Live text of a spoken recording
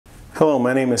Hello,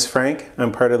 my name is Frank.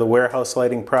 I'm part of the Warehouse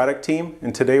Lighting product team,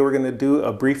 and today we're going to do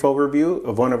a brief overview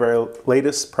of one of our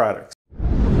latest products.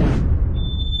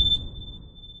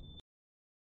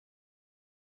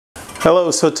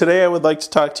 Hello, so today I would like to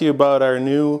talk to you about our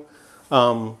new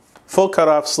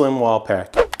full-cutoff slim wall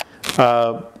pack.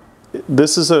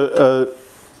 This is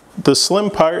the slim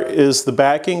part is the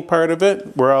backing part of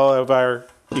it, where all of our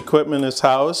equipment is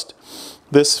housed.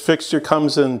 This fixture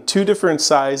comes in two different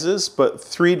sizes, but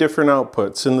three different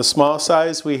outputs. In the small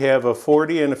size, we have a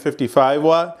 40 and a 55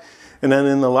 watt. And then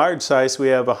in the large size, we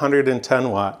have a 110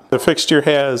 watt. The fixture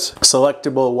has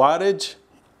selectable wattage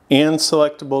and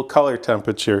selectable color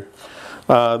temperature.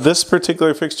 This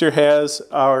particular fixture has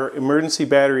our emergency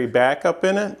battery backup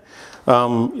in it.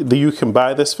 You can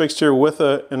buy this fixture with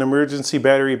an emergency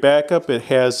battery backup. It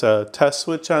has a test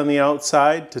switch on the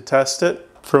outside to test it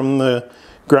from the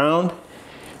ground.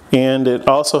 And it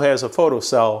also has a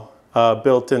photocell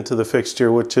built into the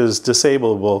fixture, which is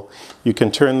disableable. You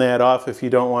can turn that off if you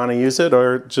don't want to use it,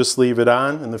 or just leave it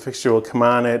on and the fixture will come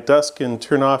on at dusk and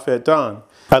turn off at dawn.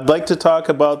 I'd like to talk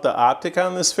about the optic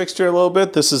on this fixture a little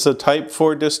bit. This is a type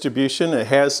 4 distribution. It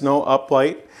has no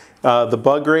uplight. The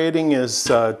bug rating is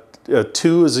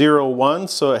 201,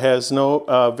 so it has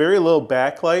no very little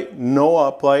backlight, no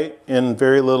uplight, and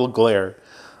very little glare.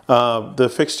 The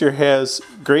fixture has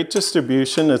great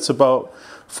distribution. It's about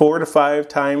 4 to 5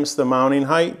 times the mounting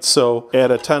height. So at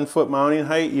a 10-foot mounting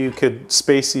height, you could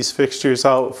space these fixtures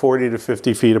out 40 to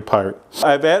 50 feet apart.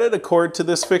 I've added a cord to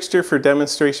this fixture for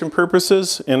demonstration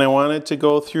purposes, and I wanted to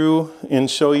go through and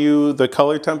show you the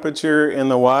color temperature and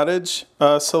the wattage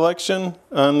selection.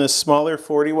 On this smaller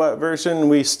 40 watt version,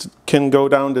 we can go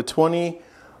down to 20,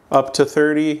 up to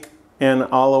 30, and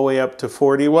all the way up to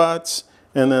 40 watts.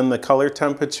 And then the color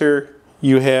temperature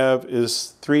you have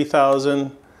is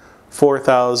 3000,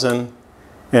 4000,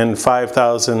 and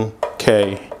 5000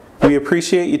 K. We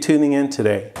appreciate you tuning in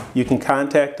today. You can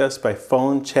contact us by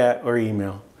phone, chat, or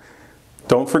email.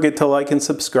 Don't forget to like and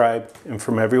subscribe. And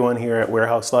from everyone here at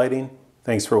Warehouse Lighting,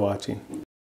 thanks for watching.